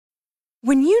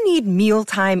When you need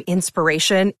mealtime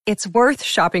inspiration, it's worth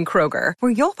shopping Kroger,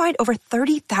 where you'll find over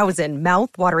 30,000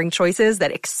 mouth-watering choices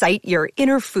that excite your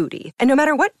inner foodie. And no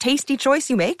matter what tasty choice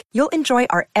you make, you'll enjoy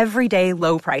our everyday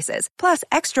low prices, plus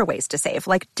extra ways to save,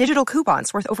 like digital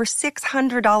coupons worth over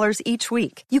 $600 each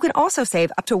week. You can also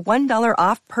save up to $1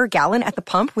 off per gallon at the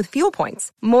pump with fuel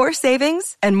points. More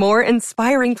savings and more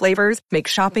inspiring flavors make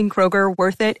shopping Kroger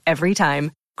worth it every time.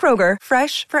 Kroger,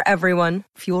 fresh for everyone.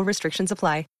 Fuel restrictions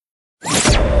apply.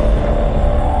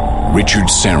 Richard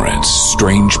Syrett's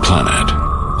Strange Planet,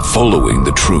 following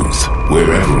the truth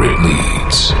wherever it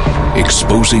leads,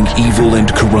 exposing evil and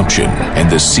corruption and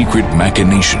the secret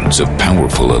machinations of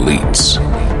powerful elites,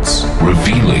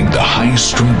 revealing the high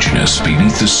strangeness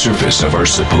beneath the surface of our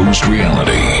supposed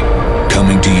reality,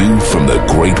 coming to you from the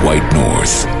Great White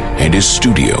North and his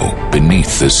studio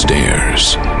beneath the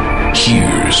stairs.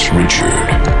 Here's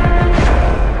Richard.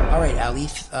 All right, Ali,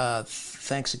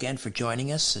 thanks again for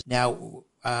joining us. Now,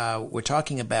 we're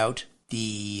talking about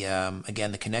the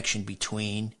connection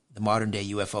between the modern-day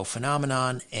UFO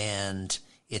phenomenon and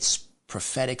its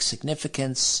prophetic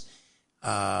significance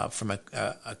from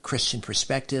a Christian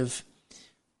perspective,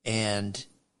 and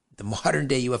the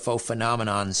modern-day UFO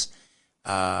phenomenon's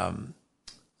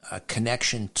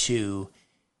connection to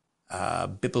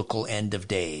biblical end of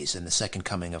days and the second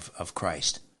coming of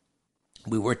Christ.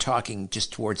 We were talking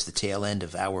just towards the tail end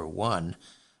of hour one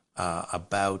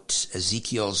about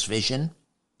Ezekiel's vision.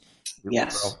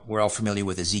 Yes. We're all familiar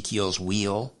with Ezekiel's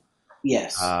wheel.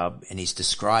 Yes. And he's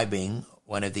describing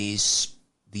one of these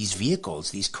vehicles,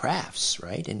 these crafts,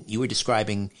 right? And you were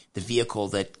describing the vehicle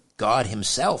that God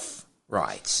himself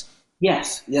rides.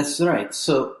 Yes, that's right.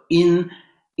 So in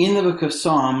the book of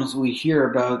Psalms, we hear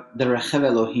about the Rechev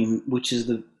Elohim, which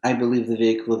is, I believe, the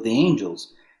vehicle of the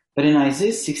angels. But in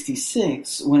Isaiah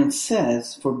 66, when it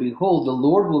says, "For behold, the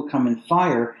Lord will come in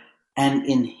fire, and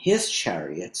in his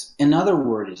chariots," another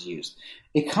word is used.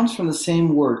 It comes from the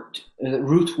same word,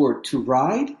 root word to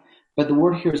ride, but the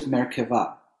word here is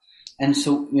Merkava. And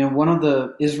so, one of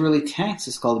the Israeli tanks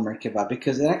is called a Merkava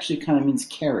because it actually kind of means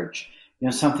carriage,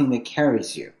 something that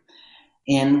carries you.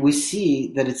 And we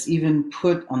see that it's even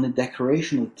put on the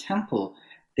decoration of the temple.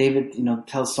 David,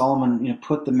 tells Solomon,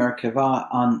 put the Merkava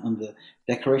on the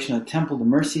decoration of the temple, the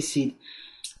mercy seat.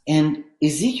 And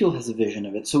Ezekiel has a vision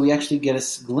of it. So we actually get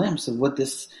a glimpse of what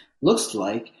this looks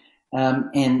like.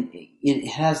 And it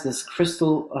has this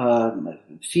crystal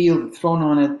field thrown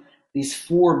on it, these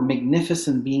four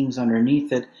magnificent beings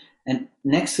underneath it. And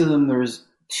next to them, there's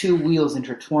two wheels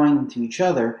intertwined into each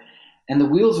other. And the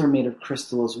wheels are made of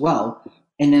crystal as well.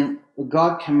 And then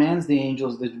God commands the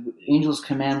angels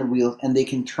command the wheels, and they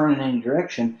can turn in any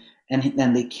direction, and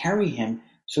then they carry him.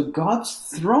 So God's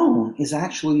throne is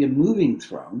actually a moving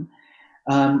throne.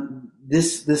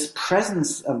 This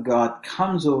presence of God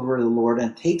comes over the Lord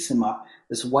and takes him up,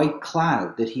 this white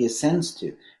cloud that he ascends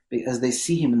to, as they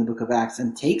see him in the book of Acts,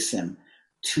 and takes him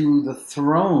to the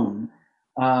throne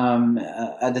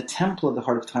at the temple of the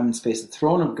heart of time and space, the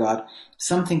throne of God.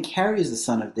 Something carries the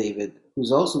Son of David,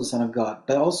 who's also the Son of God,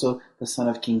 but also the Son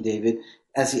of King David.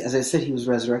 As I said, he was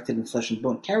resurrected in flesh and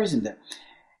bone, carries him there.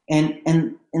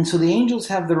 And so the angels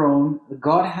have their own,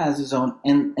 God has his own,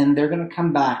 and they're going to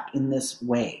come back in this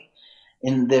way.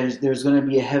 And there's going to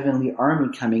be a heavenly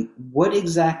army coming. What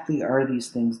exactly are these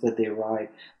things that they ride?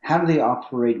 How do they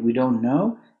operate? We don't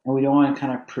know, and we don't want to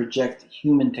kind of project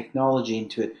human technology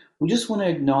into it. We just want to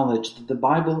acknowledge that the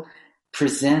Bible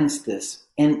presents this.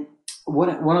 And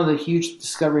one of the huge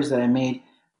discoveries that I made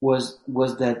was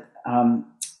that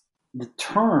the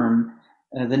term,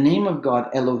 the name of God,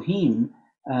 Elohim,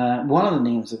 one of the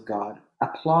names of God,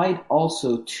 applied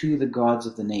also to the gods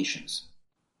of the nations.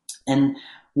 And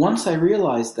once I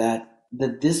realized that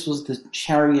this was the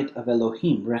chariot of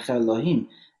Elohim, Recha Elohim,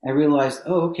 I realized,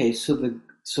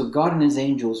 so God and his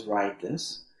angels ride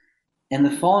this, and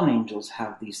the fallen angels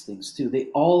have these things too. They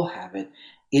all have it.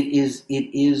 It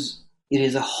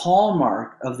is a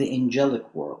hallmark of the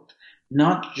angelic world,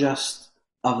 not just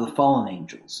of the fallen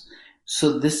angels.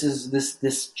 So this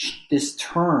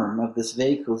term of this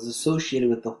vehicle is associated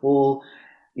with the whole,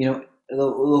 the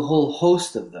whole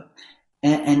host of them,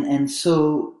 and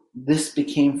so this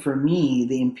became for me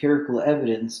the empirical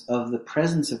evidence of the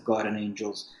presence of God and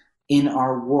angels in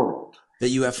our world.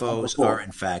 The UFOs are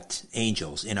in fact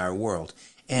angels in our world,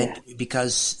 and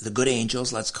because the good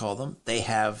angels, let's call them, they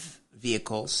have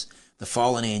vehicles. The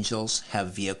fallen angels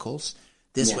have vehicles.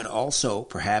 This would also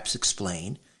perhaps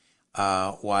explain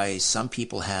why some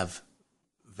people have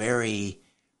very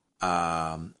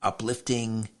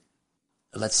uplifting,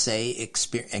 let's say,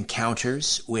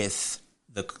 encounters with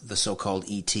the so-called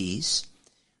ETs,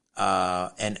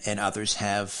 and others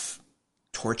have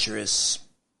torturous,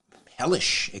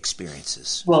 hellish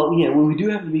experiences. Well, yeah, well, we do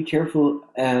have to be careful.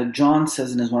 John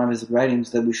says in one of his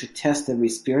writings that we should test every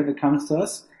spirit that comes to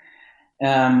us.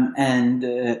 And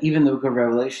even the book of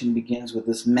Revelation begins with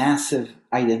this massive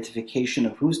identification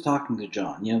of who's talking to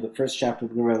John. You know, the first chapter of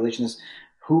the book of Revelation is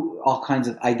all kinds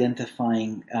of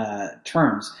identifying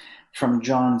terms from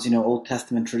John's, Old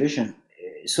Testament tradition.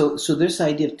 So this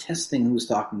idea of testing who's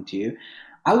talking to you,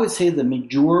 I would say the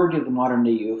majority of the modern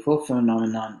day UFO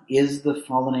phenomenon is the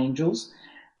fallen angels.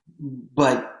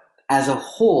 But as a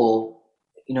whole,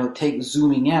 take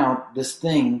zooming out, this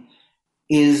thing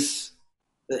is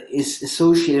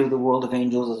associated with the world of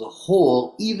angels as a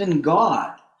whole. Even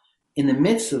God, in the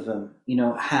midst of them,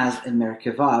 has a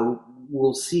Merkava.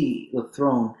 We'll see the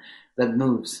throne that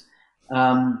moves.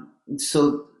 Look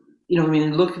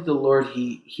at the Lord.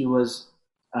 He was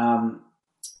on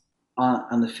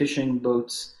the fishing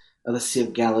boats of the Sea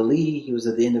of Galilee. He was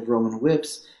at the end of Roman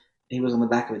whips. He was on the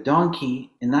back of a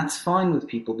donkey, and that's fine with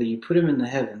people. But you put him in the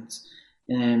heavens,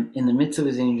 in the midst of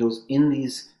his angels, in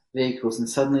these vehicles, and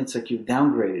suddenly it's like you've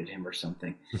downgraded him or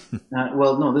something.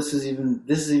 Well, no, this is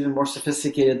even more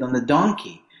sophisticated than the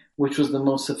donkey, which was the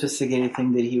most sophisticated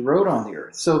thing that he rode on the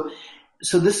earth. So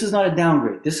this is not a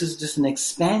downgrade. This is just an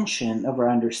expansion of our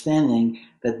understanding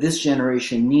that this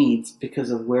generation needs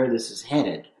because of where this is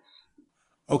headed.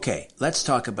 Okay, let's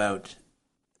talk about,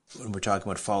 when we're talking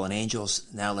about fallen angels,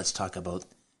 now let's talk about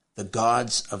the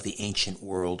gods of the ancient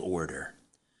world order.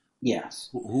 Yes.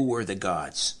 Who were the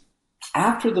gods?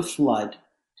 After the flood,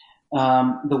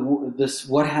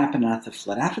 what happened after the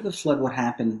flood? After the flood, what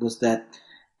happened was that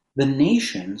the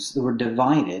nations were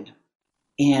divided,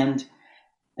 and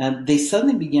they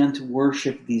suddenly began to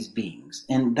worship these beings.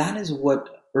 And that is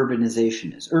what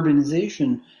urbanization is.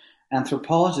 Urbanization,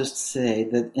 anthropologists say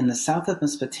that in the south of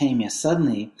Mesopotamia,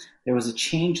 suddenly there was a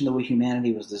change in the way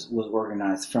humanity was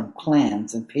organized, from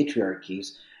clans and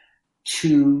patriarchies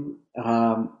to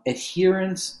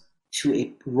adherence to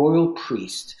a royal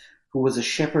priest who was a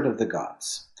shepherd of the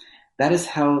gods. That is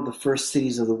how the first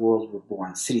cities of the world were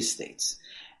born, city-states.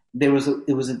 It was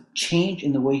a change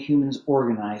in the way humans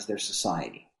organized their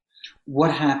society.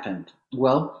 What happened?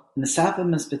 Well, in the south of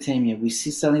Mesopotamia, we see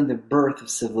suddenly the birth of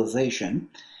civilization.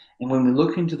 And when we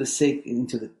look into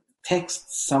the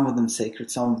texts, some of them sacred,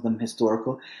 some of them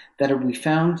historical,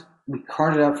 we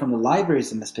carted out from the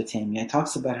libraries of Mesopotamia, it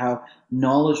talks about how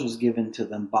knowledge was given to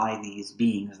them by these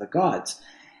beings, the gods.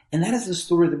 And that is the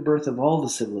story of the birth of all the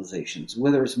civilizations,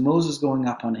 whether it's Moses going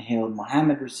up on a hill,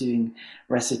 Muhammad receiving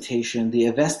recitation, the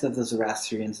Avesta of the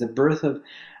Zoroastrians, the birth of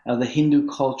the Hindu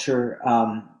culture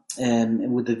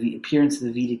with the appearance of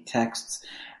the Vedic texts,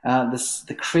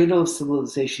 the cradle of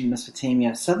civilization in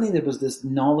Mesopotamia. Suddenly there was this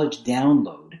knowledge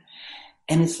download.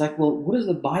 And it's like, well, what does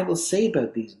the Bible say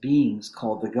about these beings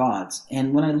called the gods?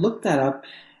 And when I looked that up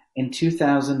in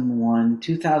 2001,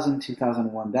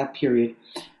 that period,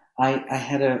 I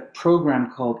had a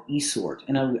program called eSort,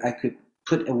 and I could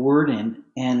put a word in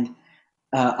and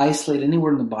isolate any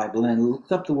word in the Bible, and I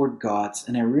looked up the word gods,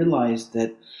 and I realized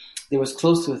that there was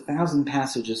close to 1,000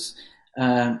 passages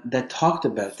that talked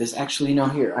about this. Actually,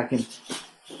 here, I can...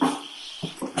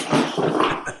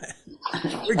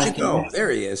 Where'd you go?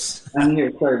 There he is. I'm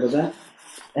here, sorry about that.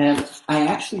 And I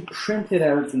actually printed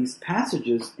out these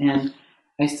passages, and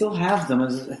I still have them. I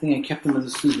think I kept them as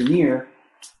a souvenir.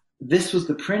 This was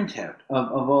the printout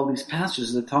of all these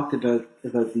passages that talked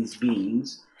about these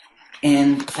beings.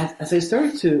 And as I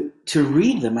started to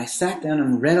read them, I sat down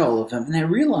and read all of them, and I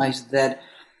realized that,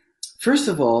 first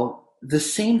of all, the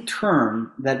same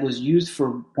term that was used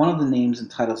for one of the names and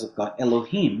titles of God,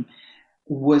 Elohim,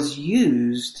 was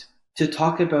used to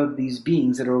talk about these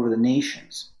beings that are over the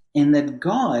nations, and that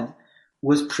God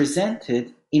was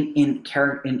presented in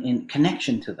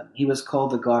connection to them. He was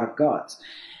called the God of gods.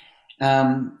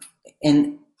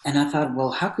 And I thought,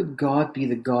 well, how could God be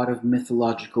the God of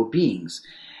mythological beings?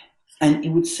 And it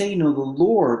would say, the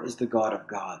Lord is the God of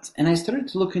gods. And I started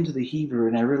to look into the Hebrew,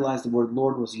 and I realized the word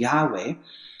Lord was Yahweh.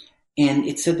 And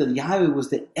it said that Yahweh was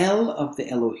the El of the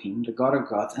Elohim, the God of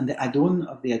gods, and the Adon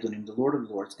of the Adonim, the Lord of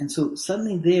lords. And so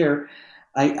suddenly there,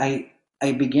 I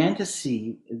began to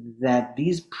see that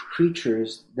these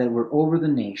creatures that were over the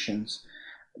nations,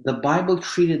 the Bible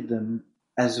treated them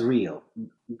as real.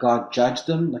 God judged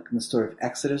them, like in the story of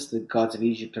Exodus, the gods of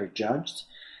Egypt are judged.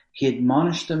 He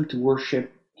admonished them to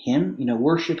worship him,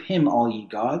 worship him, all ye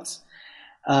gods.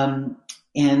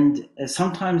 And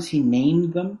sometimes he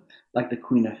named them, like the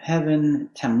Queen of Heaven,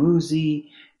 Tamuzi,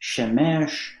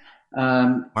 Shemesh.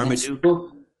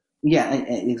 Marmaduke. Yeah,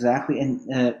 exactly.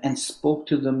 And spoke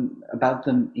to them about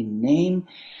them in name.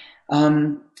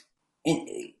 And And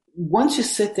once you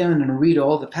sit down and read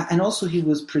all and also he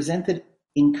was presented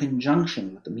in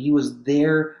conjunction with them. He was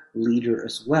their leader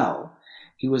as well.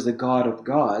 He was the God of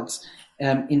gods.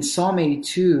 In Psalm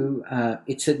 82,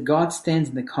 it said, God stands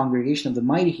in the congregation of the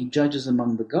mighty. He judges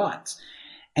among the gods.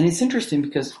 And it's interesting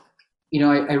because,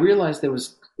 I realized there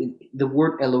was the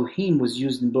word Elohim was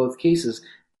used in both cases.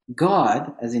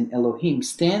 God, as in Elohim,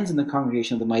 stands in the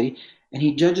congregation of the mighty, and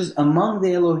he judges among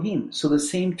the Elohim. So the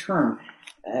same term,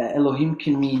 Elohim,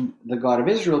 can mean the God of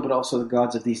Israel, but also the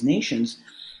gods of these nations.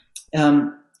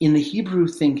 In the Hebrew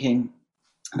thinking,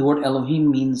 the word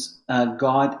Elohim means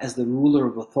God as the ruler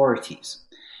of authorities.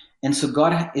 And so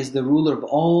God is the ruler of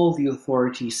all the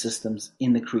authority systems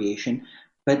in the creation,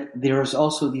 but there's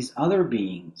also these other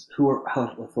beings who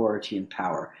have authority and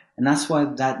power. And that's why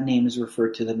that name is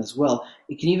referred to them as well.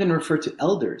 It can even refer to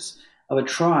elders of a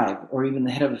tribe or even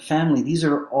the head of a family. These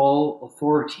are all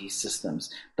authority systems,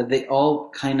 but they all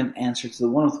kind of answer to the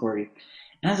one authority.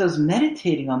 And as I was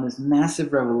meditating on this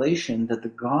massive revelation that the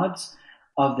gods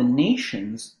of the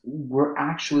nations were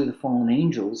actually the fallen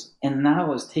angels, and now I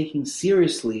was taking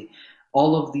seriously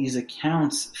all of these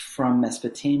accounts from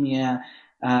Mesopotamia,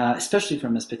 especially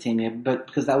from Mesopotamia, but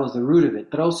because that was the root of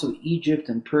it, but also Egypt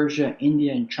and Persia,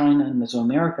 India and China and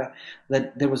Mesoamerica,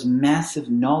 that there was massive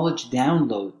knowledge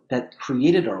download that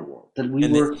created our world. That we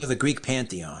were the Greek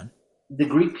pantheon. The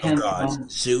Greek pantheon,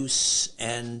 gods, Zeus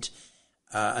and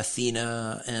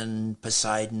Athena and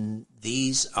Poseidon.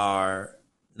 These are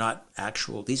not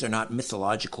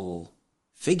mythological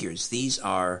figures. These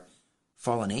are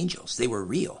fallen angels. They were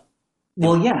real. They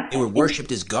were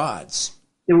worshipped as gods.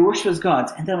 They were worshipped as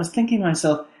gods. And I was thinking to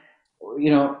myself,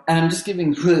 and I'm just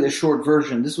giving really the short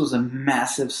version. This was a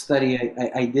massive study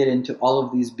I did into all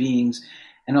of these beings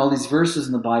and all these verses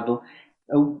in the Bible.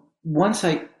 Once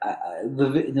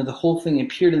the whole thing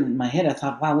appeared in my head, I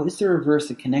thought, wow, is there a verse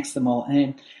that connects them all?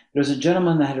 And there's a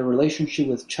gentleman that had a relationship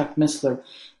with Chuck Missler,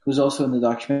 who's also in the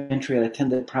documentary. I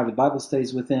attended private Bible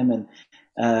studies with him, and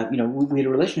we had a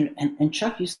relationship. And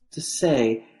Chuck used to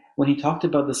say, when he talked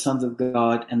about the sons of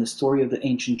God and the story of the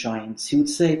ancient giants, he would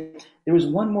say there was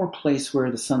one more place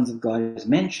where the sons of God is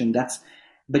mentioned.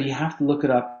 But you have to look it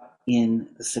up in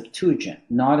the Septuagint,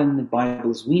 not in the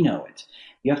Bible as we know it.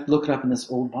 You have to look it up in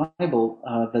this old Bible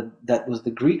that was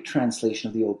the Greek translation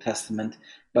of the Old Testament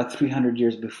about 300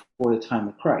 years before the time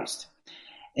of Christ.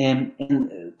 And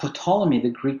Ptolemy, the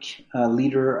Greek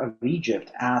leader of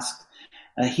Egypt, asked,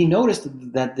 he noticed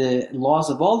that the laws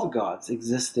of all the gods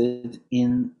existed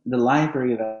in the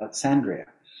library of Alexandria,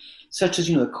 such as,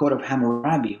 the Code of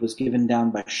Hammurabi was given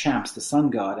down by Shams, the sun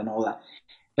god, and all that,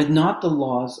 but not the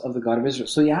laws of the God of Israel.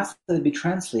 So he asked that it be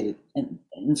translated.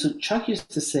 And so Chuck used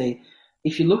to say,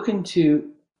 if you look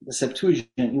into the Septuagint,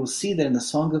 you'll see that in the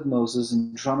Song of Moses,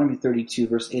 in Deuteronomy 32,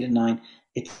 verse 8 and 9,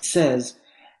 it says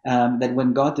that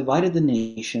when God divided the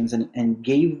nations and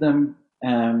gave them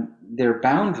their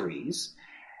boundaries,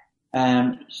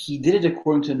 he did it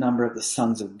according to a number of the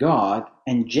sons of God,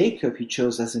 and Jacob he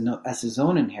chose as his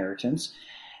own inheritance,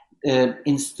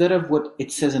 instead of what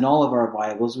it says in all of our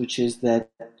Bibles, which is that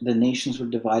the nations were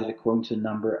divided according to a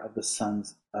number of the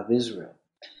sons of Israel.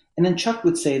 And then Chuck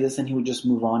would say this, and he would just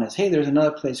move on as, hey, there's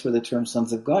another place where the term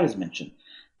sons of God is mentioned.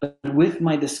 But with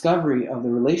my discovery of the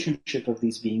relationship of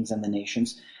these beings and the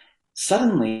nations,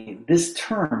 suddenly this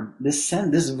term, this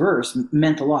verse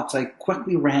meant a lot. So I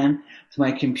quickly ran to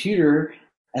my computer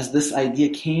as this idea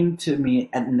came to me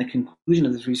in the conclusion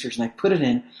of this research, and I put it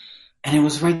in, and it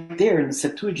was right there in the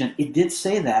Septuagint. It did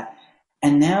say that.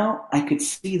 And now I could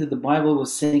see that the Bible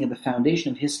was saying at the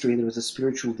foundation of history there was a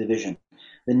spiritual division.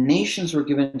 The nations were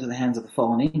given into the hands of the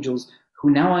fallen angels, who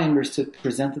now I understood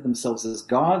presented themselves as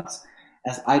gods,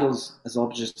 as idols, as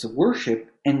objects of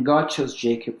worship, and God chose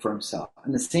Jacob for himself.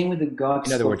 And the same way that God...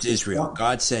 In other words, Israel.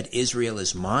 God said, Israel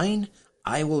is mine.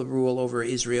 I will rule over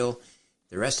Israel.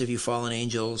 The rest of you fallen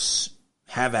angels,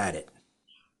 have at it.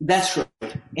 That's right.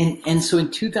 And so in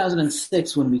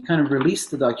 2006, when we kind of released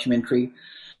the documentary,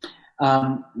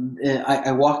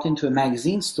 I walked into a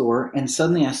magazine store, and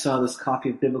suddenly I saw this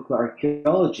copy of Biblical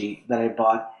Archaeology that I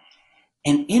bought.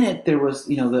 And in it, there was,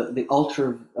 the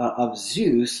altar of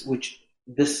Zeus, which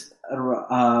this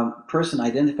person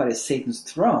identified as Satan's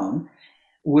throne,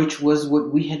 which was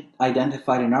what we had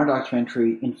identified in our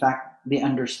documentary. In fact, the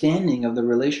understanding of the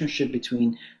relationship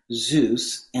between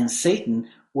Zeus and Satan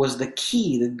was the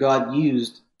key that God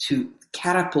used to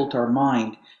catapult our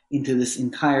mind into this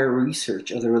entire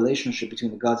research of the relationship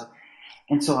between the gods.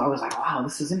 And so I was like, wow,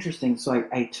 this is interesting. So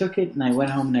I took it and I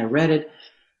went home and I read it.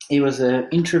 It was an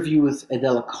interview with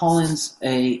Adela Collins,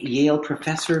 a Yale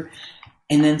professor.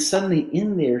 And then suddenly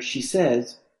in there, she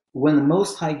says, when the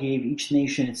Most High gave each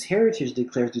nation its heritage,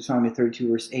 declares Deuteronomy 32,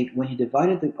 verse 8, when he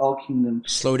divided all kingdom...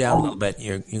 Slow down a little bit.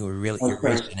 You're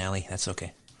racing, Ali. That's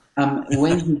okay.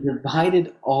 When he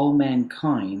divided all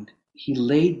mankind, he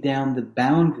laid down the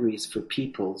boundaries for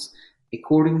peoples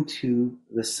according to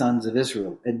the sons of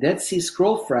Israel. A Dead Sea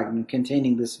Scroll fragment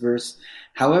containing this verse,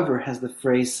 however, has the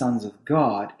phrase sons of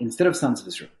God instead of sons of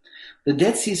Israel. The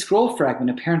Dead Sea Scroll fragment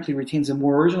apparently retains a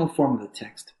more original form of the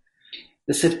text.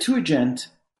 The Septuagint,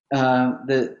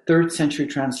 the 3rd century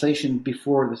translation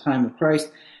before the time of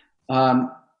Christ, of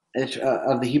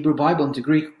the Hebrew Bible into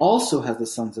Greek, also has the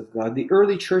sons of God. The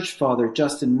early church father,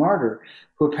 Justin Martyr,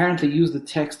 who apparently used the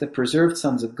text that preserved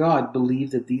sons of God,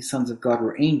 believed that these sons of God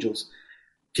were angels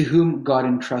to whom God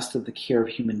entrusted the care of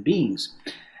human beings.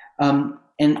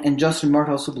 And Justin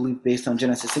Martyr also believed based on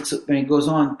Genesis 6, and it goes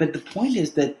on. But the point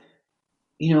is that,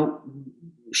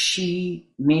 she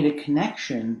made a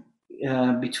connection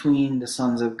between the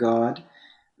sons of God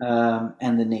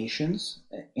and the nations,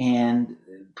 and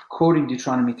quoting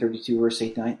Deuteronomy 32, verse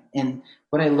 8, 9. And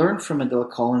what I learned from Adela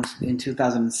Collins in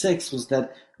 2006 was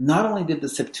that not only did the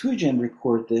Septuagint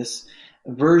record this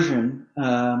version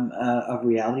of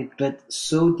reality, but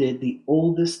so did the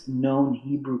oldest known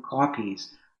Hebrew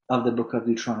copies of the book of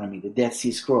Deuteronomy, the Dead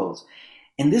Sea Scrolls.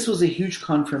 And this was a huge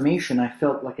confirmation. I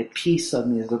felt like at peace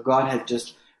suddenly, as though God had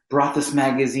just brought this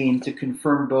magazine to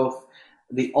confirm both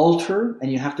the altar,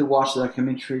 and you have to watch the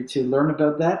documentary to learn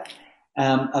about that,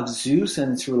 of Zeus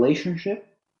and its relationship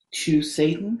to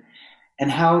Satan, and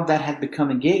how that had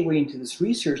become a gateway into this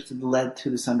research that led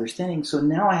to this understanding. So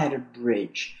now I had a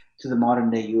bridge to the modern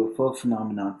day UFO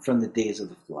phenomenon from the days of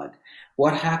the flood.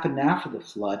 What happened after the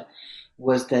flood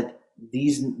was that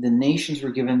the nations were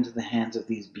given into the hands of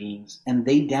these beings, and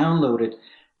they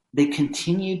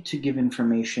continued to give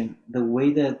information the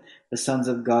way that the sons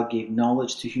of God gave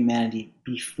knowledge to humanity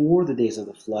before the days of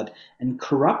the flood and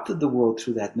corrupted the world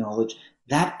through that knowledge.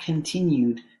 That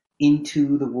continued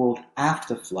into the world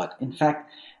after the flood. In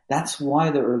fact, that's why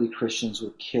the early Christians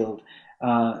were killed,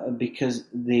 because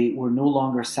they were no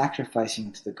longer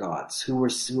sacrificing to the gods, who were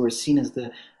seen as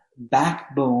the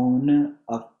backbone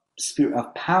of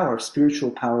power,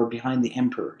 spiritual power behind the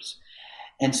emperors.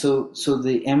 And so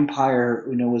the empire,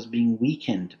 was being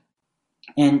weakened,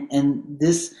 and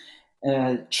this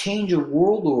change of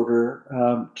world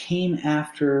order came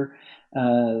after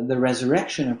the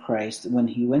resurrection of Christ, when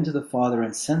he went to the Father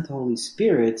and sent the Holy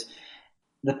Spirit.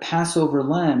 The Passover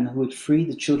lamb who had freed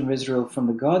the children of Israel from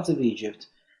the gods of Egypt,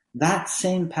 that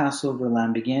same Passover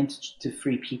lamb began to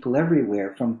free people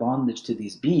everywhere from bondage to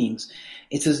these beings.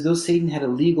 It's as though Satan had a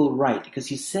legal right, because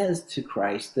he says to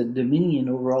Christ that dominion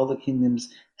over all the kingdoms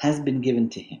has been given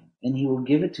to him, and he will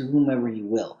give it to whomever he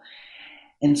will.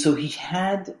 And so he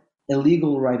had a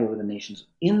legal right over the nations.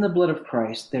 In the blood of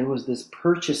Christ, there was this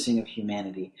purchasing of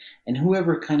humanity, and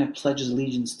whoever kind of pledges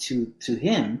allegiance to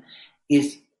him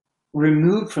is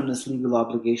removed from this legal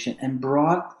obligation and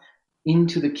brought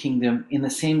into the kingdom in the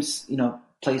same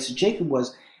place Jacob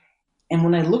was. And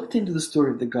when I looked into the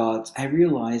story of the gods, I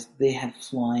realized they had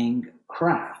flying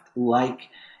craft. Like,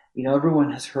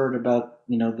 everyone has heard about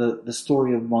the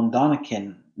story of Von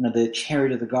Däniken, the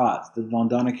chariot of the gods, the Von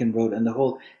Däniken road, and the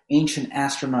whole ancient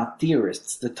astronaut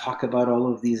theorists that talk about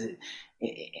all of these.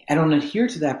 I don't adhere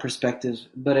to that perspective,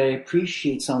 but I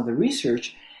appreciate some of the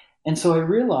research. And so I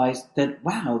realized that,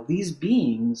 wow, these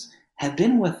beings have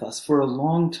been with us for a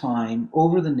long time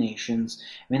over the nations.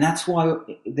 I mean, that's why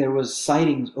there was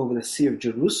sightings over the Sea of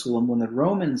Jerusalem when the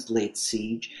Romans laid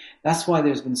siege. That's why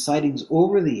there's been sightings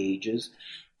over the ages.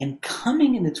 And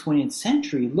coming in the 20th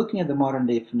century, looking at the modern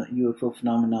day UFO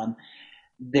phenomenon,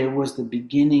 there was the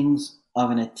beginnings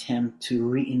of an attempt to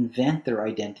reinvent their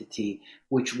identity,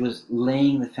 which was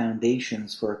laying the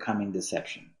foundations for a coming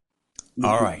deception.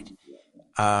 All right.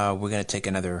 We're going to take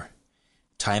another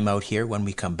time out here. When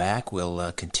we come back,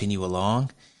 we'll continue along.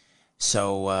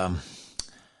 So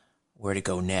where to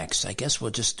go next? I guess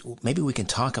maybe we can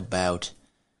talk about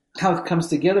how it comes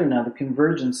together now, the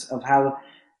convergence of how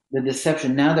the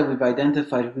deception, now that we've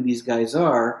identified who these guys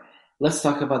are, let's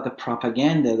talk about the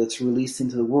propaganda that's released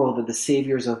into the world that the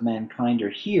saviors of mankind are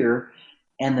here,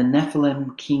 and the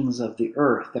Nephilim kings of the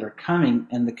earth that are coming,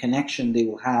 and the connection they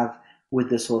will have with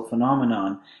this whole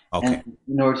phenomenon. Okay. And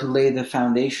in order to lay the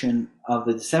foundation of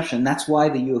the deception. That's why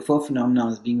the UFO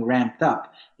phenomenon is being ramped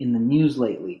up in the news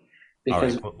lately.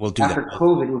 Because we'll do after that.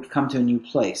 COVID, we've come to a new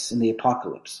place in the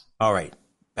apocalypse. All right.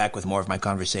 Back with more of my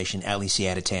conversation. Ali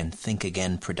Siadatan, Think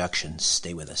Again Productions.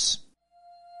 Stay with us.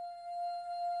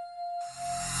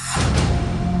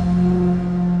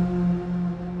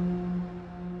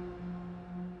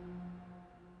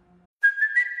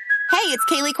 Hey, it's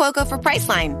Kaylee Kaley Cuoco for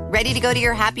Priceline. Ready to go to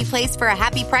your happy place for a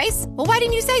happy price? Well, why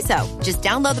didn't you say so? Just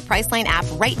download the Priceline app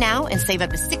right now and save up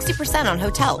to 60% on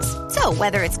hotels. So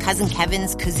whether it's Cousin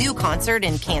Kevin's Kazoo Concert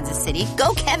in Kansas City,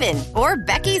 go Kevin, or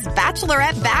Becky's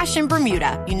Bachelorette Bash in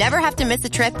Bermuda, you never have to miss a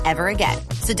trip ever again.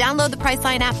 So download the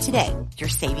Priceline app today. Your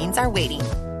savings are waiting.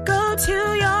 Go to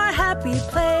your happy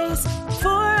place for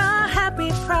a happy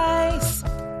price.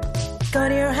 Go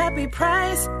to your happy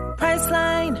price,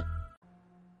 Priceline.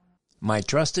 My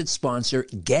trusted sponsor,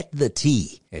 Get the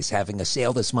Tea, is having a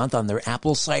sale this month on their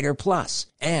Apple Cider Plus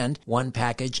and one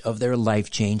package of their Life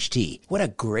Change Tea. What a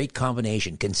great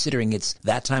combination, considering it's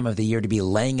that time of the year to be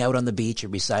laying out on the beach or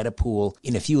beside a pool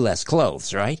in a few less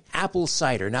clothes, right? Apple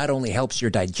cider not only helps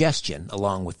your digestion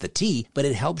along with the tea, but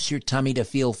it helps your tummy to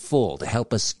feel full, to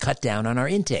help us cut down on our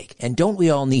intake. And don't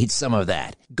we all need some of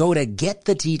that? Go to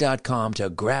getthetea.com to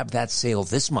grab that sale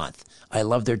this month. I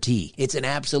love their tea. It's an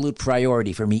absolute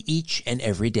priority for me each and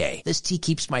every day. This tea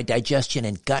keeps my digestion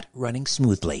and gut running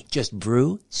smoothly. Just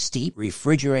brew, steep,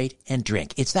 refrigerate, and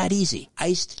drink. It's that easy.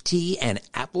 Iced tea and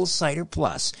apple cider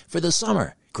plus for the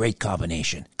summer. Great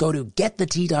combination. Go to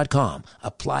getthetea.com.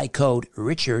 Apply code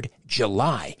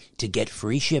RICHARDJULY to get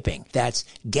free shipping. That's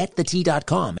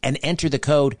getthetea.com and enter the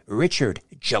code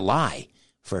RICHARDJULY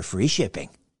for free shipping.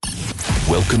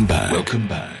 Welcome back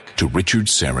to Richard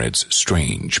Syrett's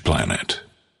Strange Planet.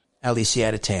 Ali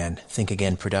Siadatan, Think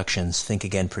Again Productions,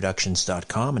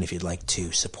 thinkagainproductions.com. And if you'd like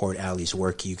to support Ali's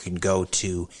work, you can go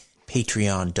to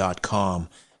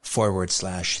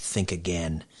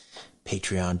patreon.com/thinkagain.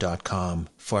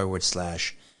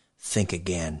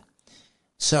 patreon.com/thinkagain.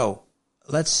 So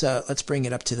let's bring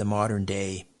it up to the modern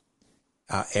day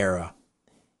era.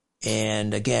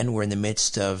 And again, we're in the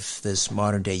midst of this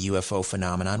modern day UFO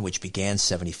phenomenon, which began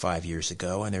 75 years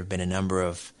ago. And there have been a number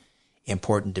of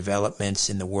important developments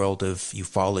in the world of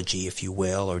ufology, if you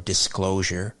will, or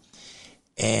disclosure.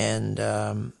 And,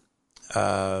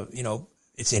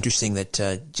 it's interesting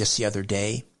that just the other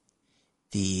day,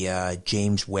 the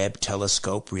James Webb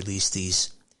Telescope released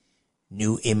these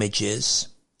new images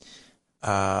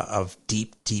of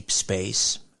deep, deep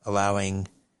space, allowing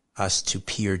us to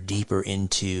peer deeper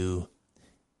into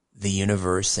the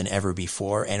universe than ever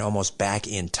before, and almost back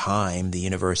in time. The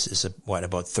universe is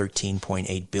about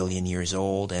 13.8 billion years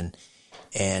old, and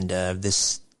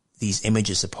these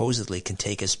images supposedly can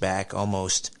take us back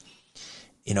almost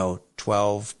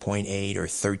 12.8 or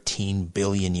 13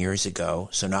 billion years ago.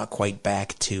 So not quite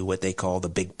back to what they call the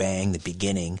Big Bang, the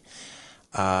beginning,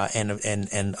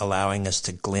 and allowing us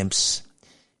to glimpse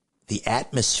the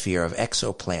atmosphere of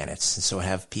exoplanets. And so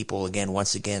have people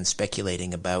once again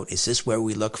speculating about, is this where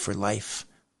we look for life,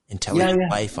 intelligent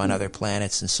life on other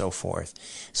planets and so forth.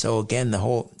 So again, the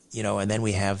whole, and then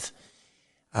we have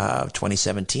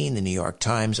 2017, the New York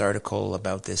Times article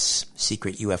about this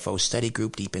secret UFO study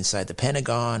group deep inside the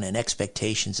Pentagon, and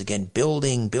expectations again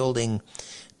building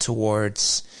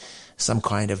towards some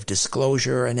kind of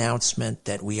disclosure announcement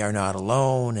that we are not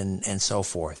alone, and so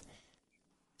forth.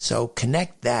 So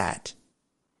connect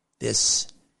this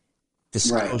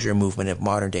disclosure movement of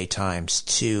modern day times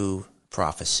to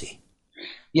prophecy.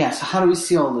 Yeah, so how do we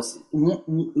see all this?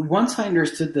 Once I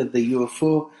understood that the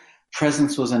UFO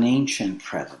presence was an ancient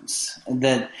presence,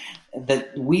 that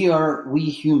we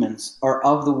humans are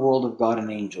of the world of God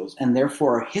and angels, and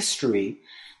therefore our history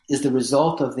is the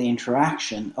result of the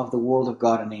interaction of the world of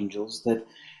God and angels, that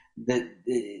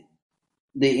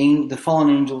the fallen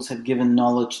angels had given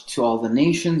knowledge to all the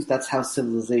nations. That's how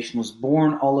civilization was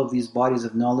born. All of these bodies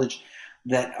of knowledge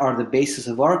that are the basis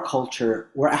of our culture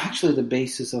were actually the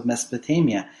basis of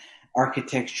Mesopotamia.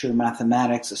 Architecture,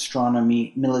 mathematics,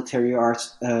 astronomy, military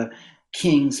arts,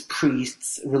 kings,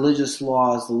 priests, religious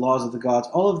laws, the laws of the gods,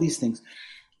 all of these things.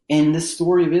 And the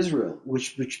story of Israel,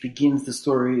 which begins the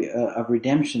story of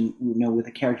redemption, with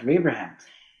the character of Abraham.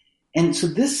 And so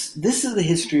this is the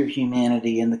history of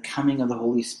humanity and the coming of the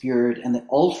Holy Spirit and the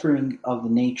altering of the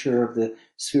nature of the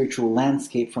spiritual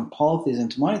landscape from polytheism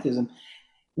to monotheism.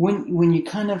 When you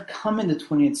kind of come in the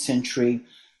 20th century,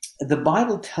 the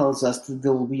Bible tells us that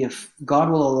there will be God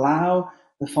will allow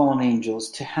the fallen angels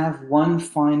to have one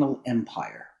final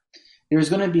empire. There's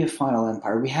going to be a final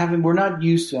empire. We're not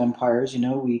used to empires.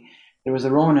 There was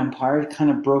a Roman Empire. It kind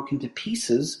of broke into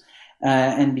pieces.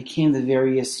 And became the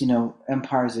various,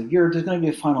 empires of Europe. There's going to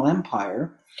be a final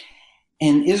empire.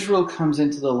 And Israel comes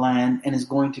into the land and is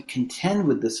going to contend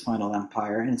with this final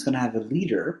empire, and it's going to have a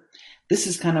leader. This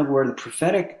is kind of where the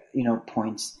prophetic,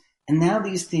 points. And now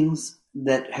these things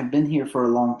that have been here for a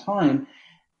long time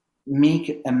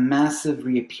make a massive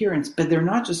reappearance, but they're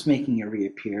not just making a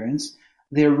reappearance,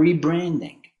 they're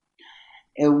rebranding.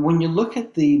 When you look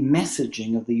at the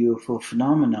messaging of the UFO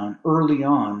phenomenon early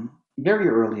on, very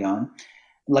early on,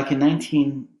 like in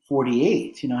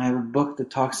 1948, I have a book that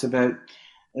talks about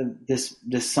this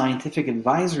scientific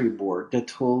advisory board that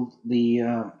told the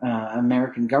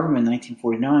American government in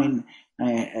 1949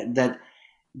 that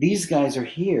these guys are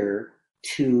here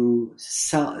to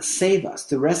save us,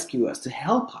 to rescue us, to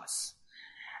help us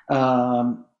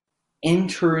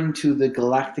enter into the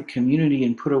galactic community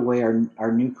and put away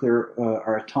our nuclear,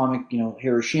 our atomic,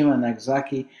 Hiroshima and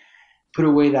Nagasaki, put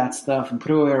away that stuff and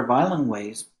put away our violent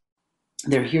ways.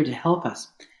 They're here to help us.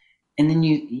 And then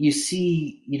you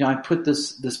see, I put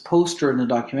this poster in the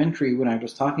documentary when I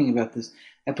was talking about this.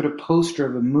 I put a poster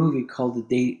of a movie called The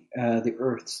Day the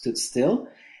Earth Stood Still,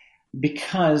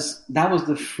 because that was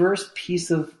the first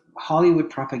piece of Hollywood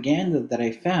propaganda that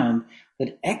I found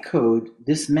that echoed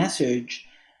this message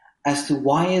as to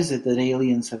why is it that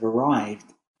aliens have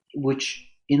arrived, which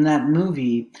in that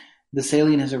movie, this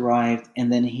alien has arrived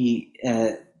and then he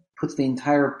puts the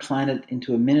entire planet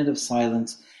into a minute of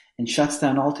silence and shuts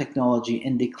down all technology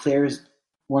and declares,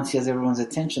 once he has everyone's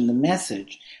attention, the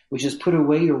message, which is put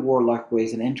away your warlock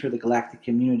ways and enter the galactic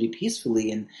community peacefully,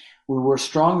 and we were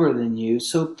stronger than you.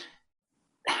 So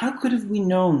how could have we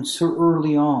known so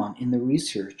early on in the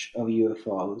research of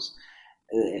UFOs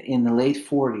in the late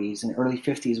 40s and early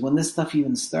 50s, when this stuff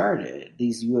even started,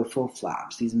 these UFO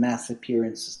flaps, these mass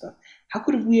appearances stuff, how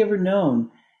could have we ever known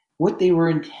what their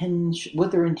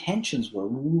intentions were?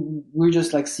 We're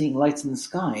just like seeing lights in the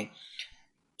sky.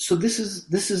 So this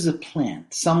is a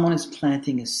plant. Someone is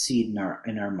planting a seed in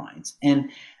our minds.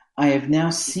 And I have now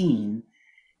seen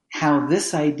how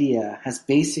this idea has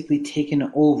basically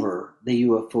taken over the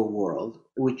UFO world,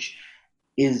 which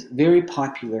is very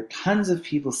popular. Tons of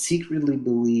people secretly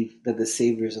believe that the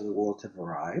saviors of the world have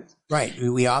arrived. Right.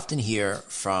 We often hear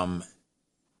from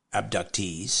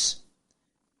abductees,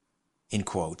 in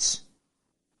quotes,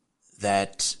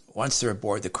 that once they're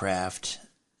aboard the craft,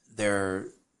 they're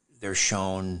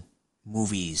shown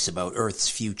movies about Earth's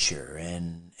future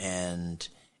and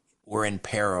we're in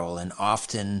peril, and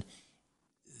often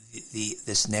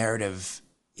this narrative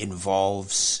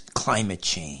involves climate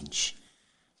change.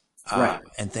 Right.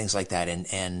 And things like that,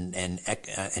 and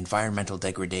environmental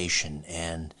degradation,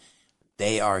 and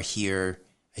they are here,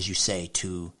 as you say,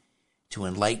 to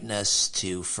enlighten us,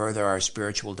 to further our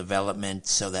spiritual development,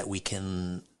 so that we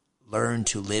can learn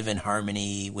to live in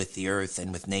harmony with the earth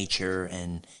and with nature,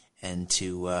 and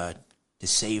to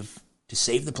save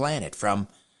the planet from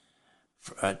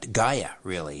Gaia.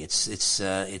 Really, it's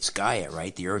Gaia,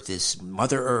 right? The Earth is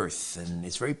Mother Earth, and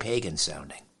it's very pagan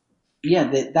sounding. Yeah,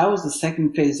 that was the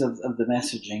second phase of the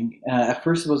messaging. At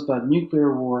first, it was about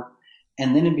nuclear war,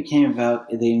 and then it became about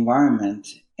the environment.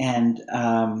 And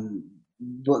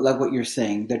like what you're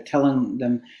saying, they're telling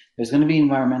them there's going to be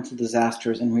environmental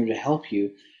disasters, and we're here to help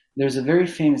you. There's a very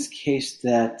famous case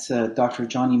that Dr.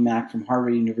 Johnny Mack from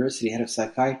Harvard University, head of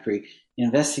psychiatry,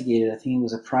 investigated. I think it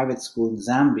was a private school in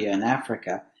Zambia in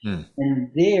Africa.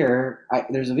 And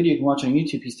there's a video you can watch on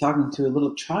YouTube. He's talking to a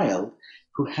little child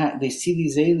who they see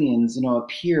these aliens,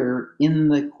 appear in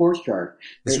the courtyard.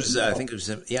 This was, I think it was,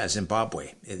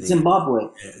 Zimbabwe. Zimbabwe.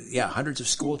 Hundreds of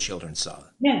school children saw it.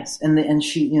 Yes, and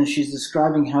she, she's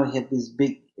describing how he had these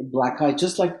big black eyes,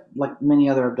 just like many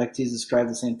other abductees describe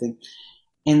the same thing.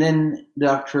 And then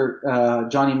Dr.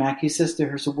 Johnny Mack, he says to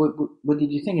her, "So what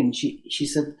did you think?" And she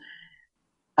said,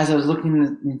 as I was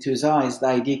looking into his eyes, the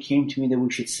idea came to me that we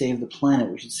should save the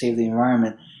planet, we should save the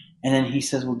environment. And then he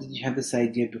says, "Well, did you have this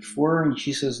idea before?" And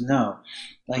she says, "No."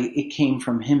 Like, it came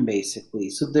from him,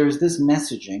 basically. So there's this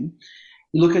messaging.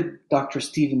 You look at Dr.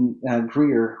 Stephen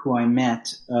Greer, who I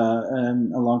met a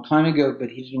long time ago, but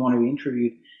he didn't want to be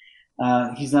interviewed.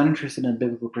 He's not interested in a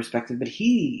biblical perspective, but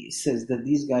he says that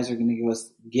these guys are going to give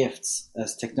us gifts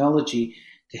as technology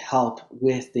to help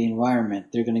with the environment.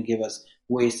 They're going to give us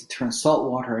ways to turn salt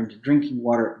water into drinking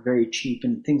water very cheap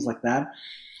and things like that.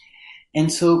 And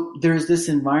so there's this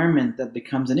environment that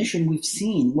becomes an issue. And we've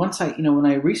seen, once when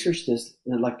I researched this,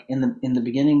 like in the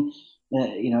beginning,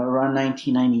 around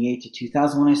 1998 to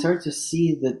 2000, when I started to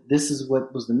see that this is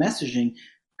what was the messaging,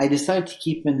 I decided to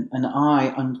keep an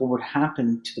eye on what would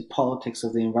happen to the politics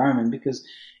of the environment, because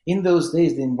in those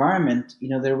days, the environment,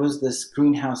 there was this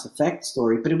greenhouse effect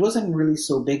story, but it wasn't really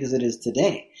so big as it is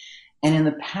today. And in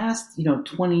the past,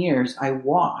 20 years, I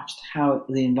watched how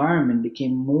the environment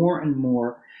became more and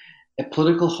more a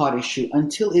political hot issue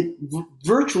until it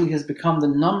virtually has become the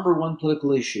number one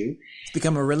political issue. It's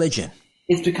become a religion.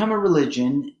 It's become a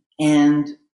religion, and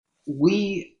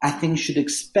we, I think, should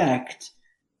expect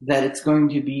that it's going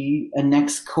to be a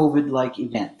next COVID-like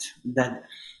event, that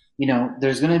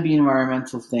there's going to be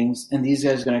environmental things, and these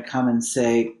guys are going to come and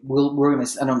say, we're going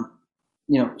to,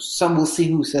 some will see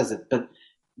who says it, but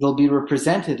there'll be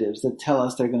representatives that tell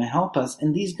us they're going to help us.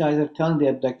 And these guys are telling the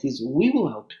abductees, we will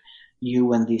help you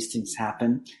when these things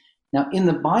happen. Now, in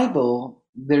the Bible,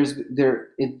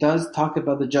 it does talk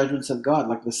about the judgments of God,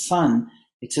 like the sun.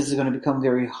 It says it's going to become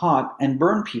very hot and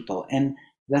burn people. And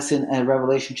that's in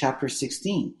Revelation chapter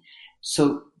 16.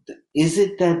 So is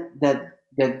it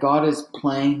that God is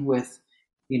playing with,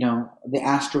 the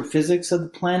astrophysics of the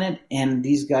planet, and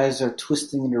these guys are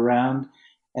twisting it around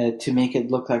to make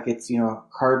it look like it's,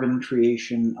 carbon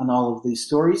creation and all of these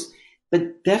stories?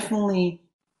 But definitely,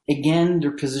 again,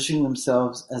 they're positioning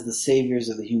themselves as the saviors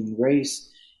of the human race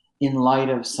in light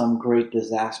of some great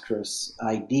disastrous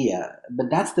idea.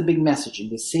 But that's the big messaging.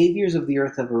 The saviors of the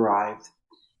earth have arrived,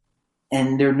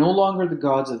 and they're no longer the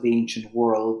gods of the ancient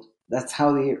world. That's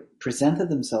how they presented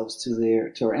themselves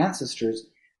to our ancestors.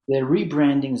 They're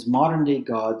rebranding as modern-day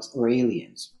gods or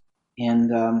aliens.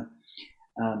 And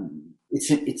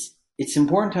it's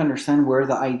important to understand where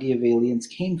the idea of aliens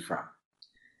came from.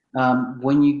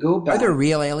 When you go back, are there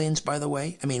real aliens, by the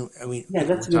way? I mean, yeah,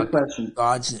 that's a good question.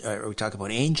 Gods, or we talk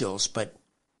about angels, but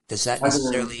does that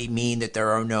necessarily mean that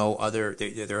there are no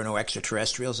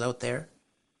extraterrestrials out there?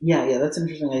 Yeah, that's an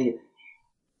interesting idea.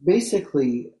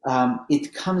 Basically,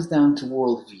 it comes down to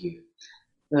worldview.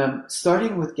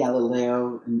 Starting with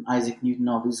Galileo and Isaac Newton,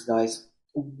 all these guys,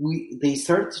 they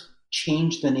started to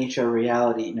change the nature of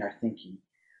reality in our thinking.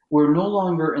 We're no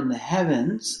longer in the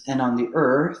heavens and on the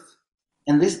earth,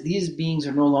 and these beings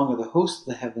are no longer the host of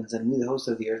the heavens and we the host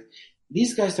of the earth.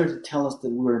 These guys started to tell us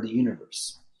that we're in the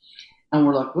universe. And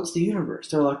we're like, what's the universe?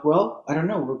 They're like, well, I don't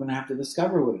know. We're going to have to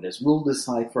discover what it is. We'll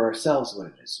decide for ourselves what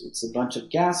it is. It's a bunch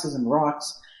of gases and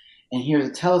rocks. And here's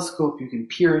a telescope. You can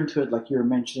peer into it, like you were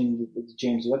mentioning with the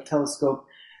James Webb telescope.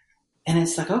 And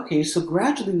it's like, okay, so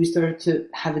gradually we started to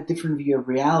have a different view of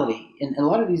reality. And a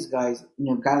lot of these guys,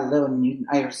 Galileo and Newton,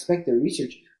 I respect their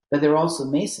research, but they're also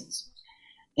Masons.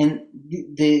 And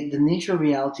the nature of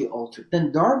reality altered.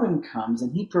 Then Darwin comes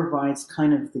and he provides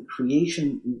kind of the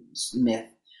creation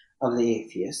myth of the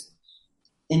atheist.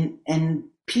 And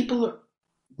people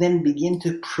then begin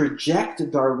to project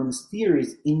Darwin's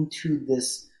theories into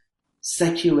this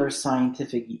secular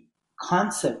scientific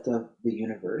concept of the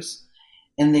universe.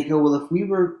 And they go, well, if we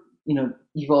were,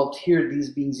 evolved here, these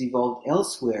beings evolved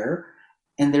elsewhere,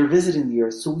 and they're visiting the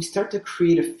earth. So we start to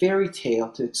create a fairy tale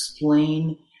to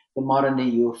explain the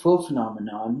modern-day UFO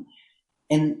phenomenon.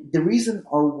 And the reason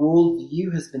our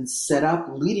worldview has been set up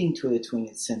leading to the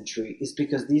 20th century is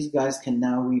because these guys can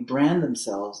now rebrand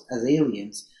themselves as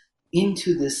aliens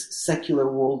into this secular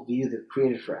worldview they've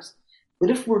created for us. But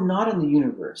if we're not in the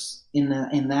universe, in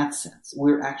that sense,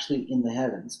 we're actually in the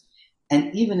heavens.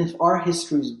 And even if our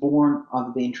history is born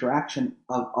of the interaction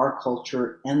of our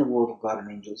culture and the world of God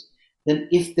and angels, then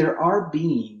if there are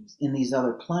beings in these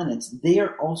other planets, they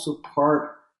are also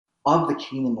part of the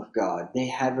kingdom of God. They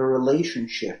have a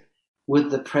relationship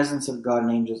with the presence of God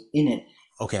and angels in it.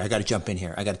 Okay, I got to jump in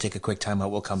here. I got to take a quick time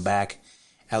out. We'll come back.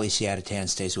 Ali Siadatan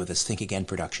stays with us. Think Again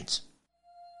Productions.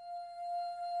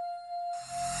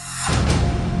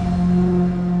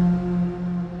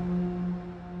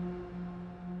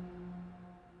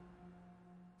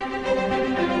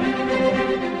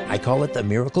 I call it the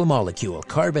miracle molecule,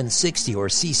 carbon-60 or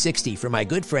C60, for my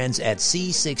good friends at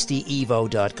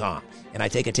C60evo.com. And I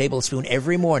take a tablespoon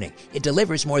every morning. It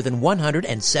delivers more than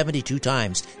 172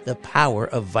 times the power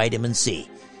of vitamin C.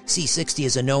 C60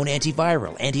 is a known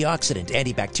antiviral, antioxidant,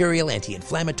 antibacterial,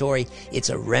 anti-inflammatory. It's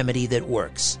a remedy that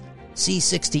works.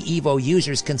 C60 Evo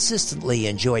users consistently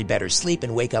enjoy better sleep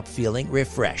and wake up feeling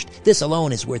refreshed. This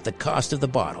alone is worth the cost of the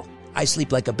bottle. I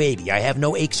sleep like a baby. I have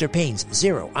no aches or pains.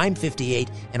 Zero. I'm 58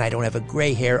 and I don't have a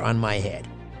gray hair on my head.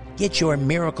 Get your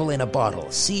miracle in a bottle.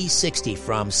 C60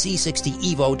 from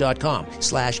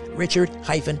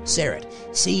C60evo.com/Richard-Syrett.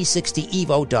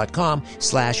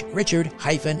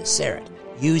 C60evo.com/Richard-Syrett.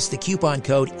 Use the coupon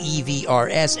code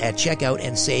EVRS at checkout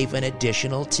and save an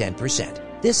additional 10%.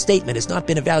 This statement has not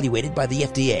been evaluated by the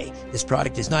FDA. This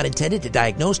product is not intended to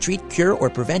diagnose, treat, cure, or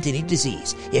prevent any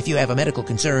disease. If you have a medical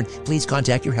concern, please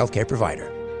contact your healthcare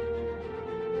provider.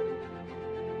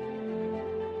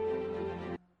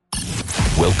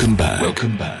 Welcome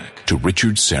back to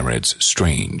Richard Syrett's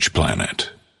Strange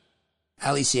Planet.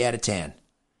 Ali Siadatan,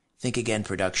 Think Again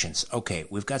Productions. Okay,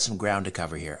 we've got some ground to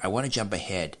cover here. I want to jump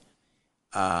ahead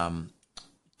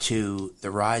to the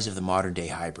rise of the modern-day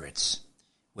hybrids,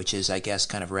 which is, I guess,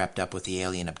 kind of wrapped up with the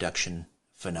alien abduction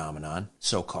phenomenon,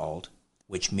 so-called,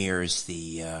 which mirrors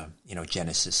the,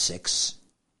 Genesis 6.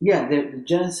 Yeah, the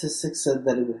Genesis 6 said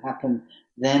that it would happen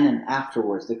then and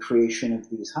afterwards, the creation of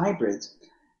these hybrids.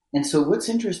 And so what's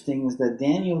interesting is that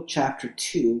Daniel chapter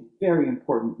 2, very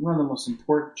important, one of the most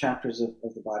important chapters of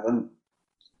the Bible.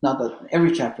 Not that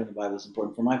every chapter in the Bible is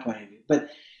important from my point of view, but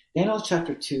Daniel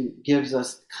chapter 2 gives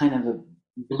us kind of a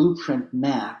blueprint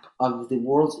map of the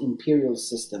world's imperial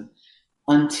system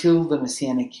until the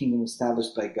Messianic kingdom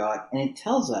established by God. And it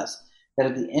tells us that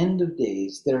at the end of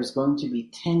days, there's going to be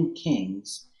 10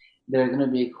 kings. There are going to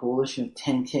be a coalition of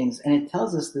 10 kings. And it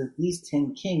tells us that these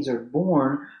 10 kings are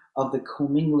born of the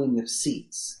commingling of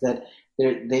seeds, that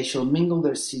they shall mingle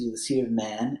their seed with the seed of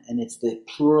man, and it's the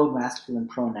plural masculine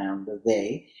pronoun, the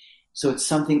they. So it's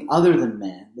something other than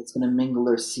man that's going to mingle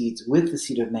their seeds with the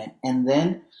seed of man. And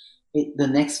then the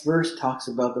next verse talks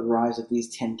about the rise of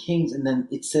these 10 kings, and then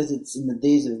it says it's in the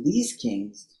days of these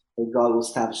kings that God will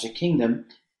establish a kingdom.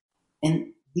 And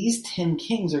these 10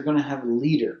 kings are going to have a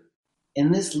leader.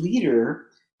 And this leader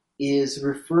is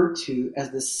referred to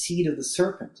as the seed of the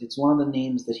serpent. It's one of the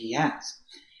names that he has.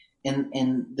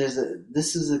 And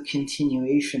this is a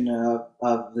continuation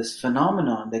of this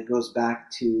phenomenon that goes back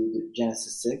to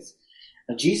Genesis 6.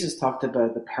 Jesus talked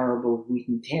about the parable of wheat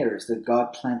and tares, that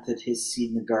God planted his seed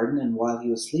in the garden, and while he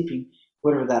was sleeping,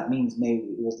 whatever that means, maybe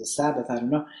it was the Sabbath, I don't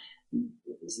know,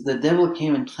 the devil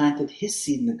came and planted his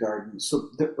seed in the garden. So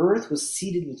the earth was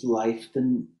seeded with life,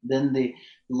 then the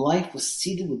life was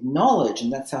seeded with knowledge,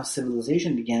 and that's how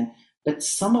civilization began. But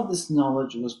some of this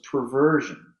knowledge was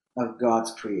perversion of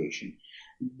God's creation.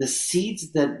 The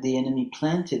seeds that the enemy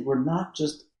planted were not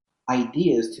just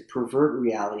ideas to pervert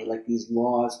reality, like these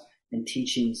laws and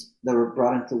teachings that were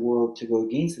brought into the world to go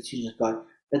against the teachings of God,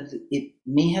 but it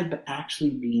may have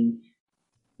actually been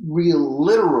real,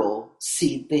 literal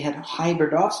seed. They had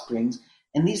hybrid offsprings,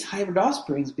 and these hybrid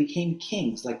offsprings became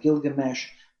kings, like Gilgamesh,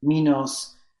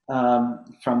 Minos,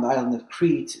 from the island of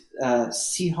Crete,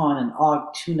 Sihon and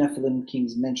Og, two Nephilim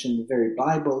kings mentioned in the very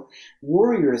Bible,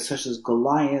 warriors such as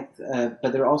Goliath,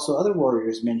 but there are also other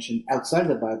warriors mentioned outside of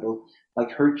the Bible,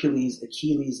 like Hercules,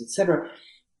 Achilles, etc.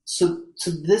 So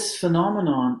this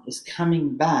phenomenon is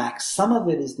coming back. Some of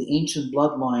it is the ancient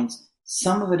bloodlines,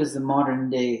 some of it is the modern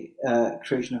day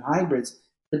creation of hybrids,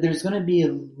 but there's going to be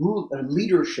a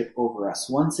leadership over us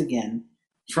once again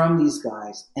from these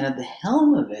guys. And at the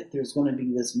helm of it, there's going to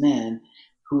be this man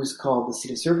who is called the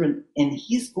seed of serpent, and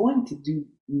he's going to do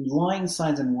lying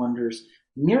signs and wonders,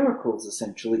 miracles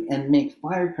essentially, and make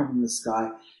fire come from the sky.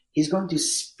 He's going to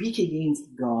speak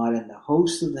against God and the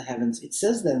hosts of the heavens. It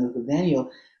says that in the book of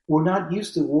Daniel, we're not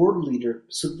used to world leader.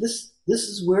 So this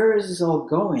is where is this all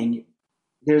going?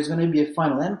 There's going to be a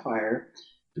final empire,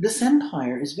 but this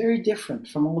empire is very different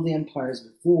from all the empires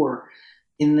before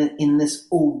in this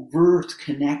overt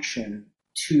connection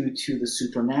to the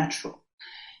supernatural.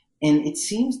 And it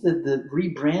seems that the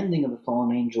rebranding of the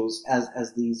fallen angels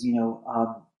as these,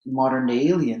 modern day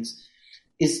aliens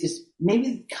is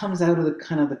maybe comes out of the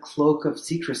kind of the cloak of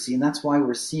secrecy. And that's why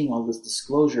we're seeing all this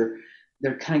disclosure.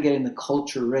 They're kind of getting the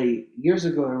culture ready. Years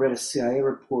ago, I read a CIA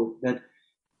report that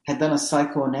had done a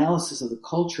psychoanalysis of the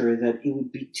culture, that it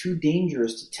would be too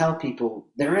dangerous to tell people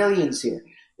there are aliens here. It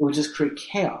would just create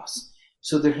chaos.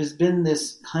 So there has been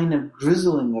this kind of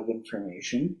drizzling of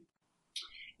information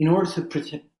in order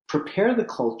to prepare the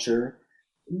culture,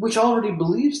 which already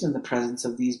believes in the presence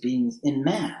of these beings in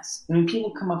mass. I mean,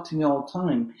 people come up to me all the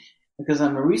time because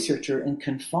I'm a researcher and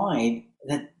confide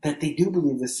that they do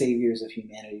believe the saviors of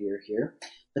humanity are here.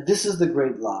 But this is the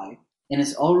great lie, and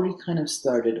it's already kind of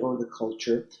started over the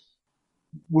culture.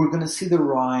 We're going to see the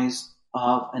rise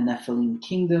of a Nephilim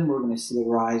kingdom. We're going to see the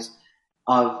rise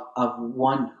of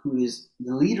one who is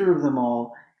the leader of them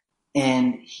all,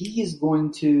 and he is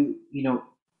going to,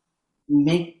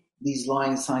 make these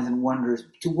lying signs and wonders.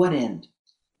 To what end?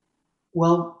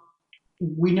 Well,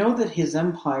 we know that his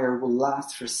empire will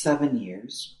last for 7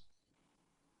 years,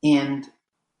 and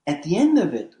at the end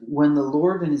of it, when the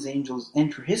Lord and his angels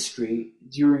enter history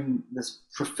during this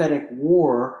prophetic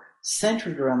war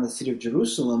centered around the city of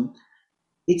Jerusalem,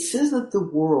 it says that the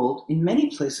world, in many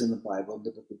places in the Bible, in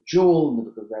the book of Joel, in the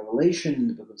book of Revelation, in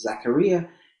the book of Zechariah,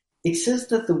 it says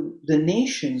that the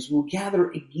nations will gather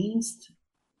against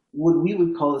what we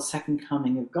would call the second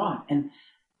coming of God. And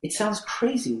it sounds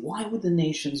crazy. Why would the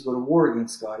nations go to war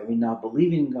against God? I mean, not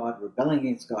believing in God, rebelling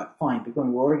against God, fine, but going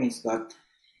to war against God.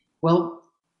 Well,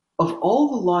 of all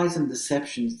the lies and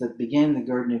deceptions that began in the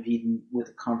Garden of Eden with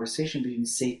a conversation between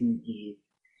Satan and Eve,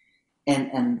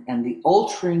 and the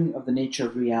altering of the nature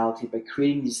of reality by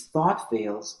creating these thought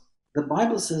veils, the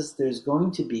Bible says there's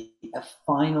going to be a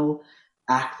final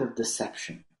act of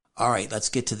deception. All right, let's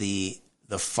get to the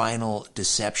final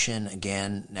deception.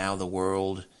 Again, now the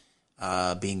world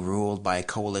being ruled by a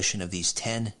coalition of these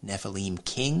 10 Nephilim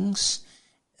kings.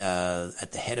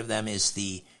 At the head of them is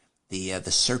the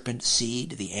serpent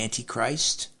seed, the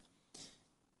Antichrist.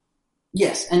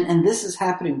 Yes, and this is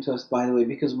happening to us, by the way,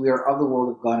 because we are of the world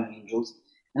of God and angels.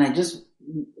 And I just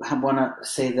want to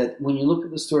say that when you look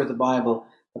at the story of the Bible,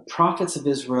 the prophets of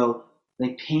Israel,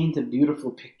 they paint a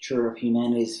beautiful picture of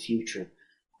humanity's future,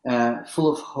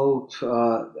 full of hope,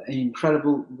 an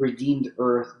incredible redeemed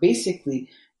earth. Basically,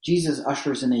 Jesus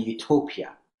ushers in a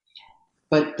utopia.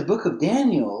 But the book of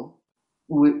Daniel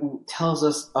tells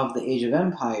us of the age of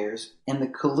empires and the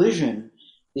collision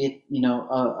of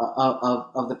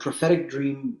the prophetic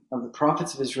dream of the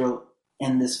prophets of Israel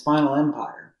and this final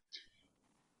empire.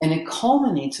 And it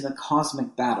culminates in a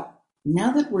cosmic battle.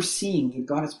 Now that we're seeing that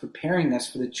God is preparing us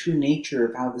for the true nature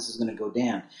of how this is going to go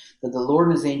down, that the Lord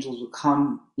and his angels will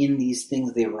come in these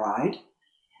things they ride,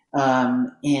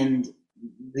 and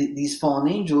these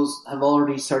fallen angels have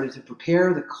already started to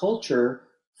prepare the culture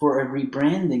for a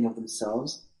rebranding of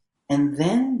themselves, and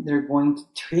then they're going to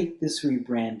take this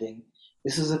rebranding.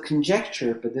 This is a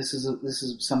conjecture, but this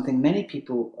is something many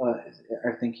people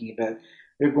are thinking about.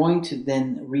 They're going to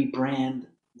then rebrand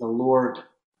the Lord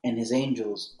and his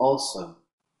angels also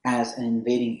as an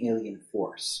invading alien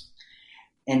force.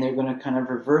 And they're going to kind of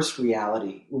reverse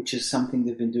reality, which is something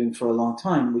they've been doing for a long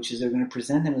time, which is they're going to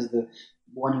present him as the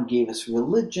one who gave us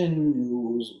religion,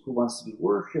 who wants to be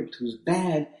worshipped, who's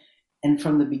bad. And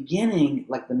from the beginning,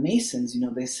 like the Masons,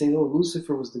 they say, oh,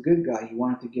 Lucifer was the good guy. He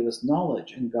wanted to give us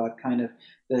knowledge, and God kind of,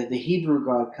 the Hebrew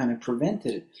God kind of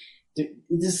prevented it.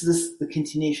 This is the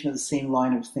continuation of the same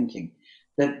line of thinking.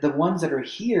 That the ones that are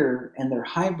here and their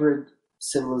hybrid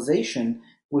civilization,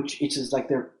 which it is like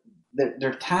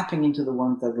they're tapping into the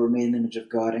ones that were made in the image of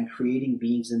God and creating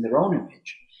beings in their own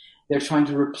image. They're trying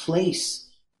to replace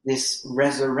this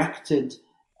resurrected,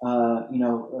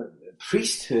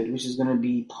 priesthood, which is going to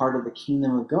be part of the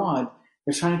kingdom of God.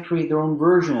 They're trying to create their own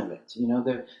version of it.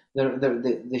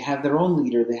 They have their own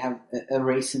leader. They have a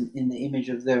race in the image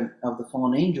of the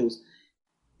fallen angels,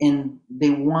 and they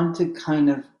want to kind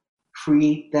of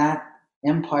create that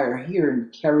empire here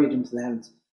and carry it into the heavens.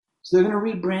 So they're going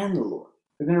to rebrand the Lord.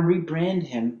 They're going to rebrand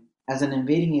him as an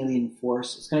invading alien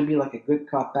force. It's going to be like a good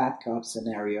cop, bad cop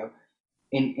scenario.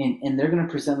 And they're going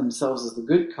to present themselves as the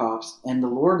good cops and the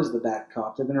Lord as the bad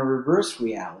cop. They're going to reverse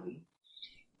reality.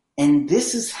 And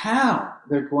this is how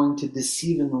they're going to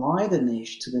deceive and lie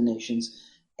to the nations.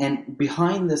 And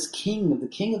behind this king of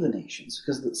the nations,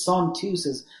 because Psalm 2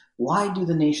 says, why do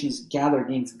the nations gather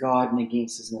against God and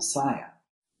against his Messiah?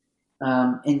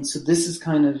 And so this is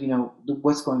kind of,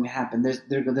 what's going to happen.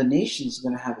 The nations are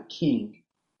going to have a king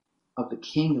of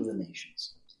the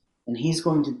nations. And he's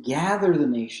going to gather the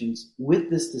nations with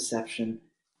this deception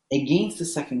against the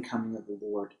second coming of the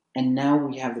Lord. And now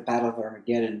we have the Battle of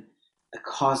Armageddon, a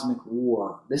cosmic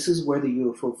war. This is where the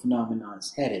UFO phenomenon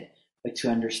is headed. But to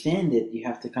understand it, you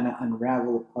have to kind of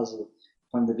unravel the puzzle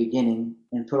from the beginning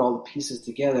and put all the pieces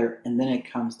together, and then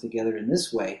it comes together in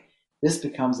this way. This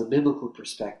becomes a biblical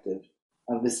perspective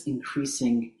of this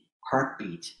increasing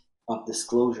heartbeat of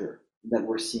disclosure that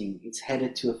we're seeing. It's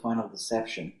headed to a final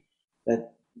deception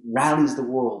that rallies the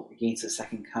world against the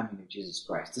second coming of Jesus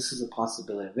Christ. This is a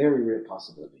possibility, a very real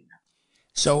possibility now.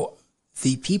 So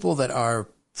the people that are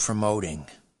promoting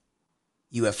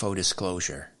UFO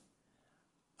disclosure,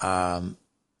 are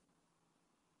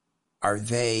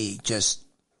they just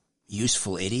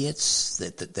useful idiots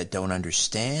that don't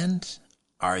understand?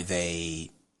 Are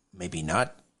they maybe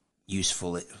not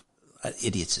useful?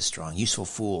 Idiots is strong. Useful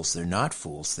fools. They're not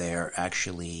fools. They're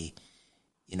actually,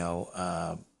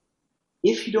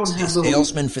 if you don't have the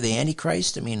salesman for the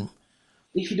Antichrist. I mean,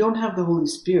 if you don't have the Holy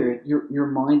Spirit, your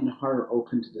mind and heart are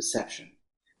open to deception.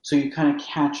 So you kind of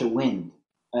catch a wind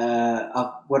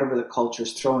of whatever the culture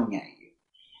is throwing at you.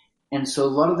 And so a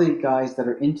lot of the guys that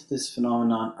are into this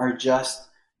phenomenon are just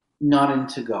not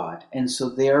into God. And so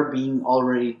they are being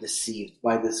already deceived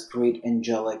by this great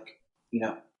angelic,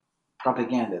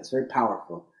 propaganda. It's very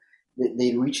powerful.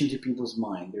 They reach into people's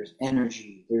mind. There's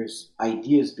energy. There's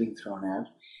ideas being thrown out.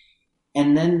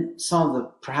 And then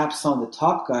perhaps some of the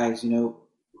top guys,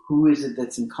 who is it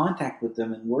that's in contact with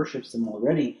them and worships them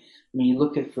already? I mean, you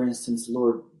look at, for instance,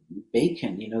 Lord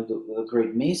Bacon, the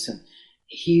great Mason.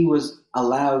 He was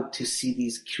allowed to see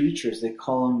these creatures. They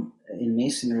call them in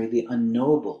Masonry the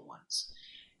unknowable ones,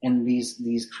 and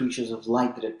these creatures of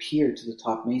light that appear to the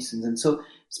top Masons. And so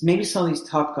maybe some of these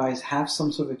top guys have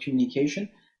some sort of communication,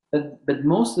 but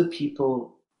most of the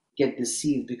people get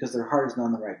deceived because their heart is not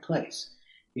in the right place.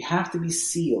 You have to be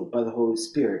sealed by the Holy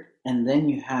Spirit, and then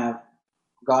you have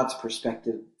God's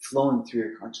perspective flowing through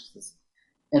your consciousness.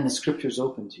 and the scripture is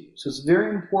open to you. So it's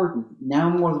very important, now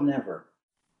more than ever,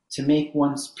 to make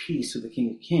one's peace with the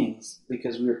King of Kings,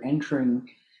 because we're entering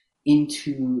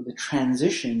into the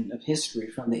transition of history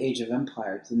from the age of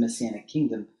empire to the Messianic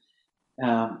kingdom.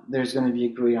 There's going to be a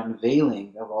great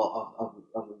unveiling of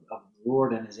the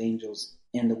Lord and his angels,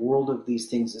 and the world of these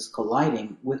things is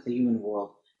colliding with the human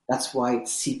world. That's why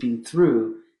it's seeping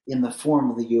through in the form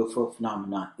of the UFO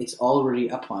phenomenon. It's already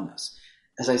upon us.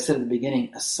 As I said at the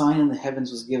beginning, a sign in the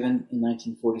heavens was given in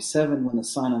 1947 when the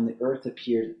sign on the earth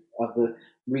appeared of the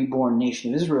reborn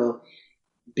nation of Israel,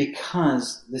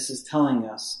 because this is telling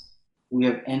us we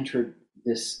have entered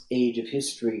this age of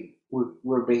history.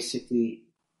 We're basically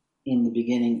in the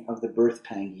beginning of the birth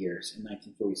pang years in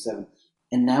 1947.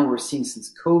 And now we're seeing,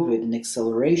 since COVID, an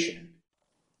acceleration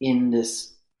in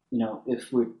this,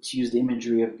 if we're to use the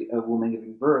imagery of a woman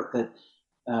giving birth, that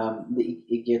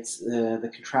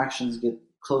the contractions get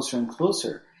closer and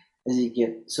closer as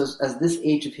this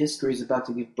age of history is about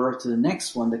to give birth to the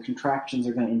next one, the contractions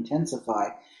are going to intensify.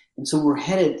 And so we're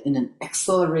headed in an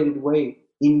accelerated way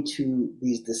into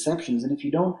these deceptions. And if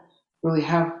you don't really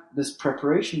have this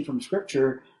preparation from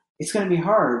Scripture, it's going to be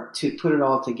hard to put it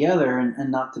all together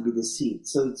and not to be deceived.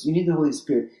 So you need the Holy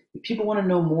Spirit. If people want to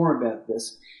know more about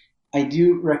this, I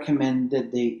do recommend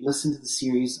that they listen to the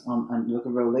series on the Book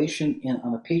of Revelation and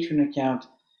on the Patreon account.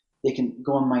 They can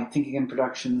go on my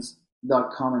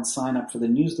thinkagainproductions.com and sign up for the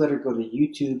newsletter. Go to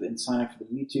YouTube and sign up for the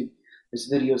YouTube.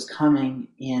 There's videos coming,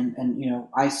 and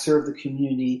I serve the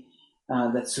community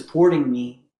that's supporting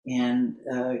me, and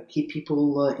keep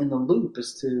people in the loop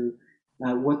as to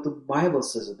what the Bible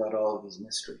says about all of these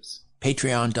mysteries.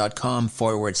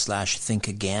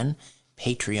 Patreon.com/thinkagain.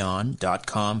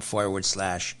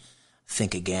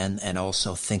 Patreon.com/thinkagain, and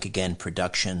also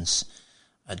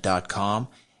thinkagainproductions.com.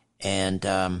 And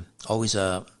always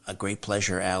a great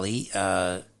pleasure, Ali.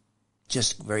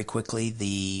 Just very quickly,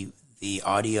 the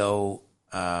audio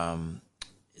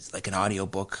is like an audio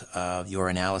book of your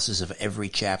analysis of every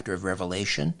chapter of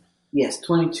Revelation. Yes,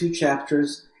 22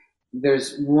 chapters.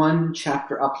 There's one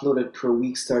chapter uploaded per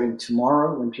week starting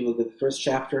tomorrow when people get the first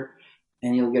chapter,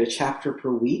 and you'll get a chapter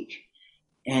per week,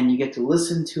 and you get to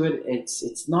listen to it.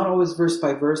 It's not always verse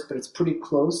by verse, but it's pretty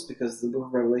close because the book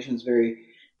of Revelation is very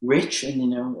rich, and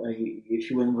if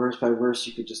you went verse by verse,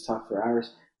 you could just talk for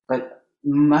hours. But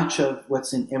much of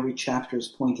what's in every chapter is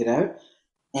pointed out,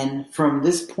 and from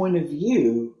this point of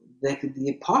view, the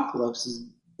apocalypse is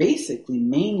basically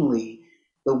mainly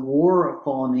the war of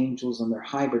fallen angels and their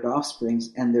hybrid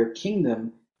offsprings and their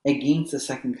kingdom against the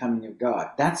second coming of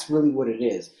God. That's really what it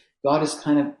is. God is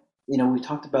kind of, we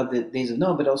talked about the days of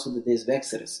Noah, but also the days of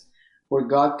Exodus, where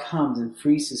God comes and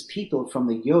frees his people from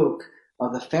the yoke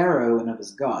of the Pharaoh and of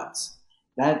his gods.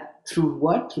 That through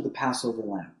what? Through the Passover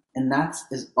lamb. And that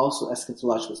is also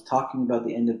eschatological. It's talking about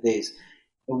the end of days,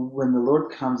 when the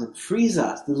Lord comes and frees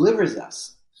us, delivers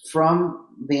us from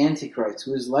the Antichrist,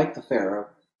 who is like the Pharaoh,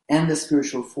 and the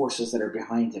spiritual forces that are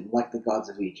behind him, like the gods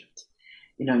of Egypt.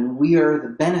 We are the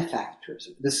benefactors.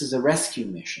 This is a rescue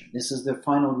mission. This is the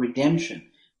final redemption,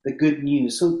 the good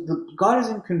news. So God is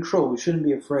in control. We shouldn't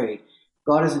be afraid.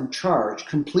 God is in charge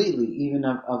completely, even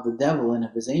of the devil and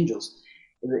of his angels.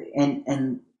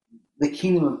 And the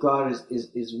kingdom of God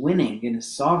is winning and is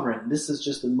sovereign. This is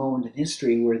just a moment in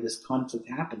history where this conflict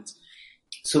happens.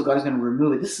 So God is going to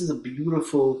remove it. This is a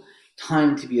beautiful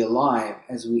time to be alive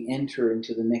as we enter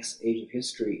into the next age of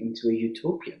history, into a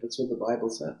utopia. That's what the Bible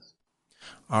says.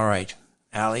 All right.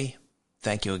 Ali,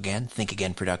 thank you again.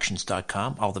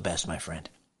 ThinkAgainProductions.com. All the best, my friend.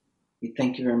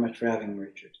 Thank you very much for having me,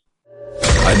 Richard.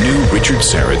 A new Richard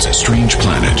Syrett's Strange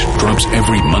Planet drops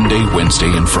every Monday,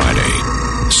 Wednesday, and Friday.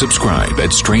 Subscribe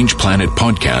at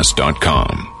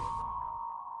StrangePlanetPodcast.com.